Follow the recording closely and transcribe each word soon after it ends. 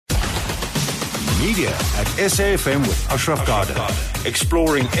Media at SAFM with Ashraf Garda.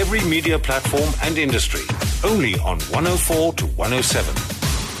 Exploring every media platform and industry. Only on 104 to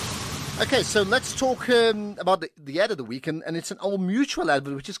 107. Okay, so let's talk about the ad of the week, and it's an Old Mutual ad,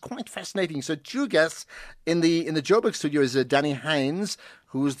 which is quite fascinating. So two guests in the Joburg studio is Dani Hynes,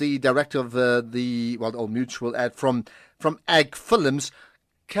 who's the director of the Old Mutual ad from Ag Films.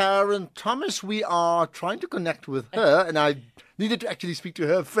 Karen Thomas, we are trying to connect with her, and I needed to actually speak to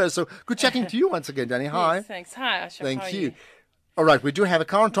her first. So good chatting to you once again, Dani. Hi. Yes, thanks. Hi, Ashraf. Thank you. All right, we do have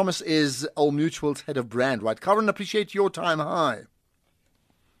Karen Thomas is Old Mutual's head of brand, right? Karen, appreciate your time. Hi.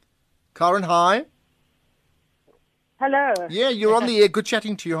 Karen, hi. Hello. Yeah, you're on the air. Good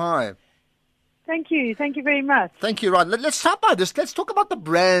chatting to you. Hi. Thank you. Thank you very much. Thank you. Right. Let's start by this. Let's talk about the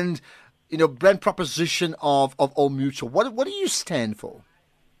brand, brand proposition of Old Mutual. What do you stand for?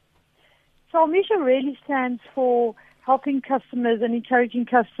 So Old Mutual really stands for helping customers and encouraging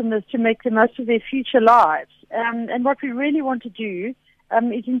customers to make the most of their future lives. And what we really want to do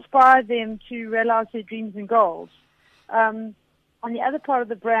is inspire them to realize their dreams and goals. On the other part of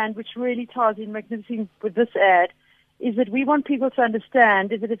the brand, which really ties in magnificently with this ad, is that we want people to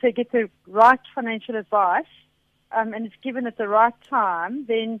understand is that if they get the right financial advice and it's given at the right time,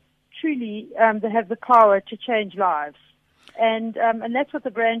 then truly they have the power to change lives. And that's what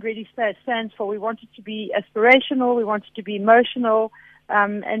the brand really stands for. We want it to be aspirational, we want it to be emotional,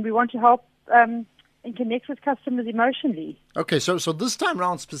 and we want to help and connect with customers emotionally. Okay, so this time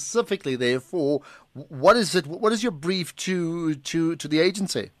around specifically, therefore, what is it? What is your brief to the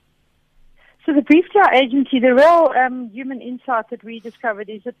agency? So the brief to our agency, the real human insight that we discovered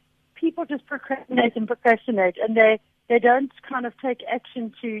is that people just procrastinate, and they don't kind of take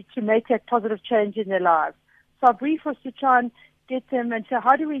action to make that positive change in their lives. So our brief was to try and get them and say,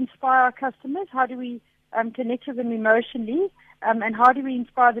 how do we inspire our customers? How do we connect with them emotionally? And how do we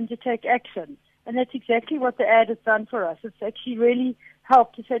inspire them to take action? And that's exactly what the ad has done for us. It's actually really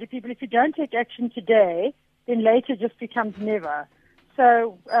helped to say to people, if you don't take action today, then later just becomes never.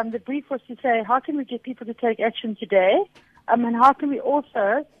 So the brief was to say, how can we get people to take action today? And how can we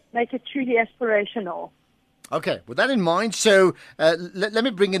also make it truly aspirational? Okay, with that in mind, so let me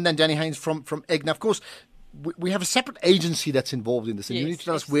bring in then Dani Hynes from Egg. Now, of course, we have a separate agency that's involved in this, and you need to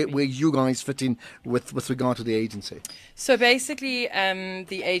tell us where you guys fit in with regard to the agency. So basically,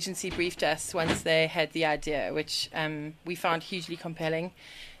 the agency briefed us once they had the idea, which we found hugely compelling,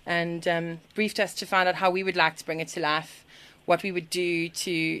 and briefed us to find out how we would like to bring it to life, what we would do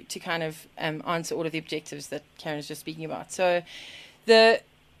to kind of answer all of the objectives that Karen was just speaking about. So the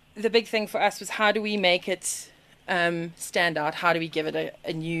big thing for us was, how do we make it stand out? How do we give it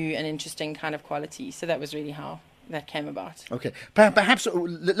a new and interesting kind of quality? So that was really how that came about. Okay, perhaps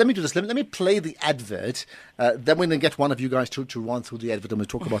let me do this. Let me play the advert. Then we're going to get one of you guys to run through the advert, and we'll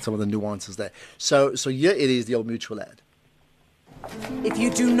talk about some of the nuances there. So here it is, the Old Mutual ad. If you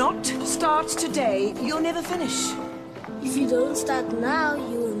do not start today, you'll never finish. If you don't start now,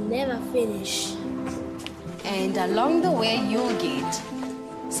 you will never finish. And along the way, you'll get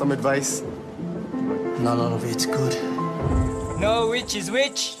some advice. Not all of it's good. No, which is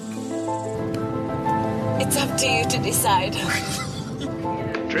which? It's up to you to decide.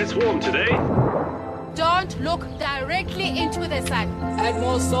 Transform today. Don't look directly into the sun. Add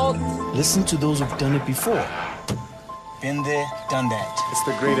more salt. Listen to those who've done it before. Been there, done that. It's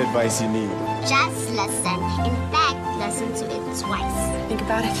the great advice you need. Just listen. In fact, listen to it twice. Think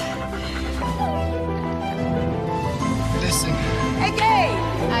about it. Listen. Again.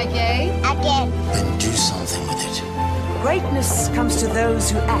 Then do something with it. Greatness comes to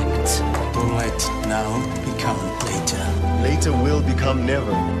those who act. Don't let now become later. Later will become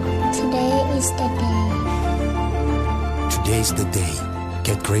never. Today is the day. Today's the day.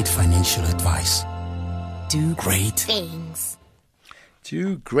 Get great financial advice. Do great things.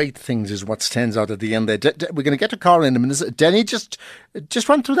 Do great things is what stands out at the end there. We're going to get to Karen in a minute. Dani, just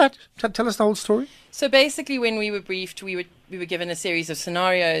run through that. Tell us the whole story. So basically, when we were briefed, we were given a series of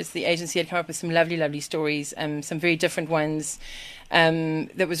scenarios. The agency had come up with some lovely stories, some very different ones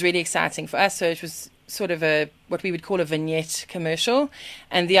that was really exciting for us. So it was sort of what we would call a vignette commercial,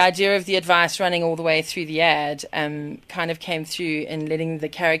 and the idea of the advice running all the way through the ad kind of came through in letting the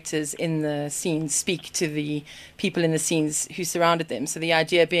characters in the scenes speak to the people in the scenes who surrounded them. So the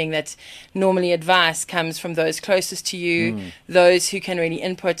idea being that normally advice comes from those closest to you, those who can really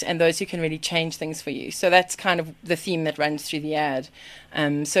input, and those who can really change things for you. So that's kind of the theme that runs through the ad.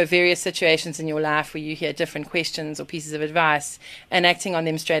 So various situations in your life where you hear different questions or pieces of advice, and acting on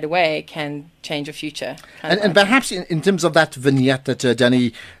them straight away can change your future. And perhaps in terms of that vignette that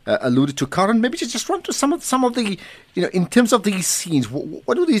Danny alluded to, Karen, maybe just run through some of the, in terms of these scenes,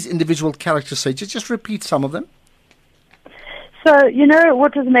 what do these individual characters say? Just repeat some of them. So,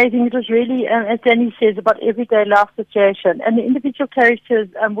 what was amazing, it was really, as Danny says, about everyday life situation. And the individual characters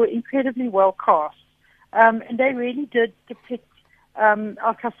were incredibly well cast. And they really did depict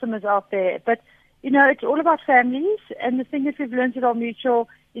our customers out there. But, it's all about families. And the thing that we've learned at Old Mutual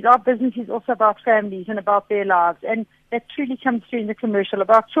is our business is also about families and about their lives. And that truly comes through in the commercial,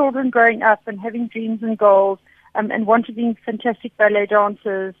 about children growing up and having dreams and goals and wanting to be fantastic ballet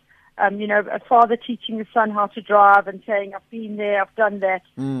dancers. A father teaching the son how to drive and saying, I've been there, I've done that.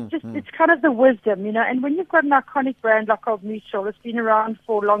 It's kind of the wisdom, and when you've got an iconic brand like Old Mutual, it's been around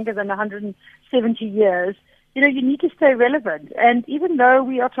for longer than 170 years, you need to stay relevant. And even though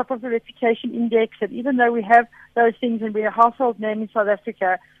we are top of the reputation index, and even though we have those things and we're a household name in South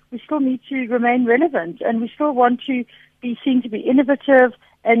Africa, we still need to remain relevant, and we still want to be seen to be innovative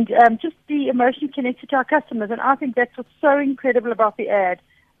and just be emotionally connected to our customers. And I think that's what's so incredible about the ad.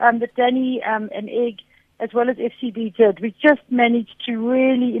 That Danny and Egg, as well as FCB, did. We just managed to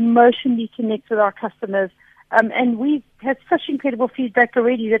really emotionally connect with our customers. And we've had such incredible feedback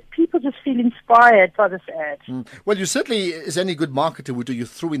already that people just feel inspired by this ad. Well, you certainly, as any good marketer would do, you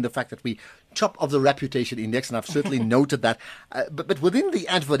threw in the fact that we top of the reputation index, and I've certainly noted that. But within the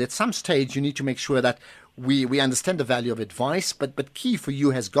advert, at some stage, you need to make sure that we understand the value of advice, but key for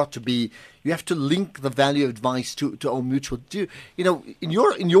you has got to be you have to link the value of advice to Old Mutual. In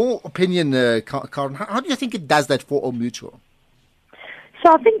your opinion, Karen, how do you think it does that for Old Mutual?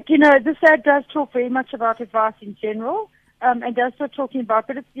 So I think this ad does talk very much about advice in general, and does start talking about,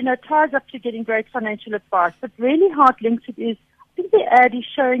 but it ties up to getting great financial advice. But really how it links it is, I think the ad is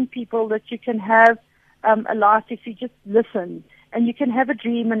showing people that you can have a life if you just listen, and you can have a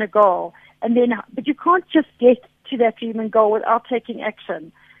dream and a goal. But you can't just get to that dream and goal without taking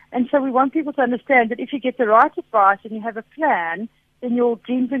action. And so we want people to understand that if you get the right advice and you have a plan, then your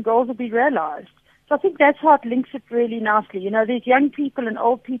dreams and goals will be realized. So I think that's how it links it really nicely. There's young people and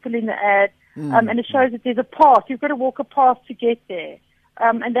old people in the ad, and it shows that there's a path. You've got to walk a path to get there.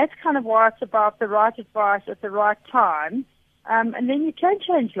 And that's kind of why it's about the right advice at the right time. And then you can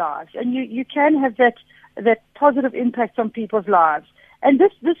change lives, and you can have that positive impact on people's lives. And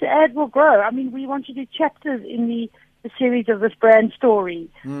this ad will grow. I mean, we want to do chapters in the series of this brand story.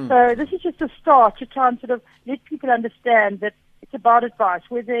 So this is just a start to try and sort of let people understand that it's about advice,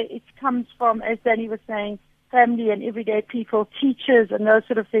 whether it comes from, as Danny was saying, family and everyday people, teachers and those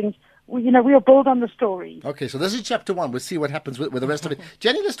sort of things. We'll build on the story. Okay, so this is chapter 1. We'll see what happens with the rest of it.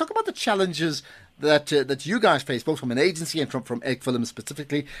 Jenny, let's talk about the challenges that you guys face, both from an agency and from Egg Film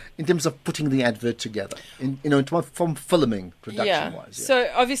specifically, in terms of putting the advert together, from filming, production-wise. Yeah. So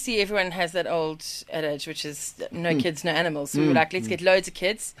obviously everyone has that old adage, which is no kids, no animals. So we were like, let's get loads of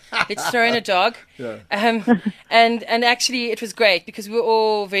kids. Let's throw in a dog. Yeah. And actually it was great because we were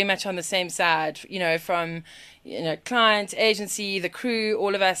all very much on the same side, from client, agency, the crew,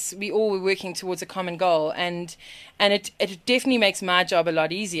 all of us, we all were working towards a common goal. And it definitely makes my job a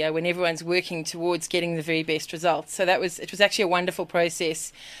lot easier when everyone's working towards getting the very best results. So it was actually a wonderful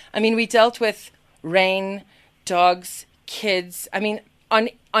process. I mean, we dealt with rain, dogs, kids. I mean,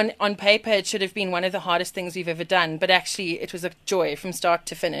 on paper, it should have been one of the hardest things we've ever done, but actually it was a joy from start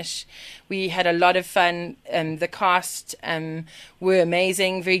to finish. We had a lot of fun. The cast were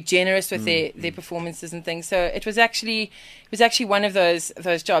amazing, very generous with their performances and things. So it was actually one of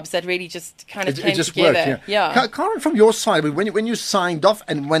those jobs that really just kind of came together. Worked, yeah. Karen, from your side, when you signed off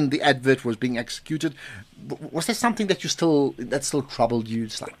and when the advert was being executed, was there something that still troubled you?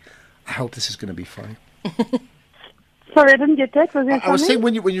 It's like, I hope this is going to be fine. Sorry, I didn't get that. I was saying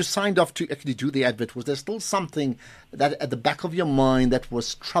when you signed off to actually do the advert, was there still something that at the back of your mind that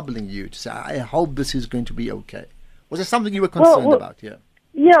was troubling you to say, I hope this is going to be okay? Was there something you were concerned about? Yeah.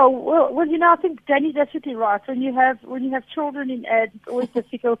 Yeah. Well, I think Danny's absolutely right. When you have children in ads, it's always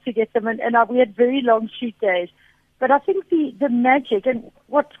difficult to get them, and we had very long shoot days. But I think the magic and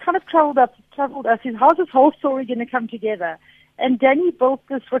what's kind of troubled us is how's this whole story going to come together? And Danny built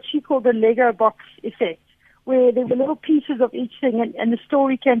this what she called the Lego box effect, where there were little pieces of each thing and the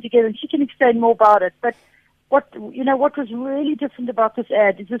story came together, and she can explain more about it. But what was really different about this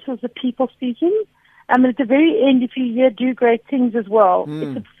ad is this was the people speaking. And at the very end, if you hear do great things as well,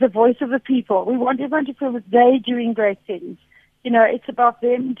 it's the voice of the people. We want everyone to feel that they're doing great things. It's about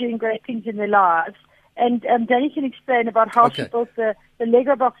them doing great things in their lives. And Dani can explain about how she built the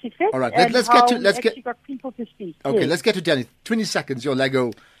Lego box effect. All right, let's get actually got people to speak. Okay, yes. Let's get to Dani. 20 seconds, your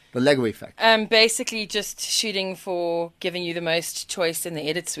Lego The Lego effect. Basically, just shooting for giving you the most choice in the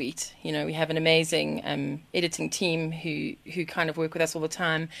edit suite. You know, we have an amazing editing team who kind of work with us all the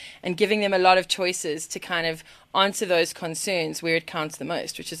time, and giving them a lot of choices to kind of answer those concerns where it counts the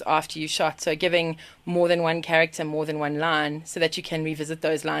most, which is after you shot. So giving more than one character, more than one line, so that you can revisit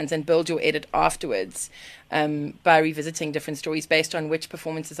those lines and build your edit afterwards by revisiting different stories based on which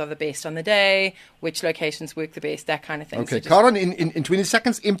performances are the best on the day, which locations work the best, that kind of thing. Okay, so Karen, in 20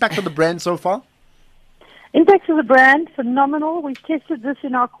 seconds, impact on the brand so far? Impact of the brand, phenomenal. We've tested this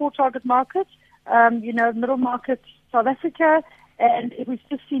in our core target market, middle market, South Africa, and we've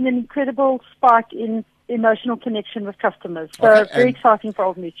just seen an incredible spike in emotional connection with customers. So very exciting for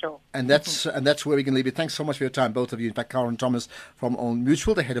Old Mutual. And that's where we can leave it. Thanks so much for your time, both of you. In fact, Karen Thomas from Old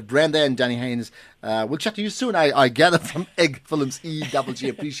Mutual, the head of brand there, and Dani Hynes. We'll chat to you soon. I gather from Egg Films EWG.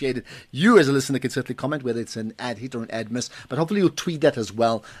 Appreciate it. You as a listener can certainly comment whether it's an ad hit or an ad miss, but hopefully you'll tweet that as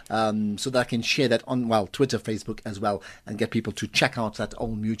well, so that I can share that on Twitter, Facebook as well, and get people to check out that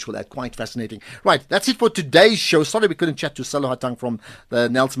Old Mutual ad. Quite fascinating. Right, that's it for today's show. Sorry we couldn't chat to Salo Hatang from the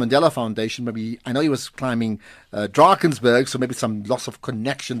Nelson Mandela Foundation. Maybe I know he was climbing Drakensberg, so maybe some loss of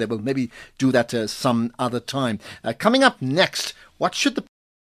connection. They will maybe do that some other time. Coming up next, what should the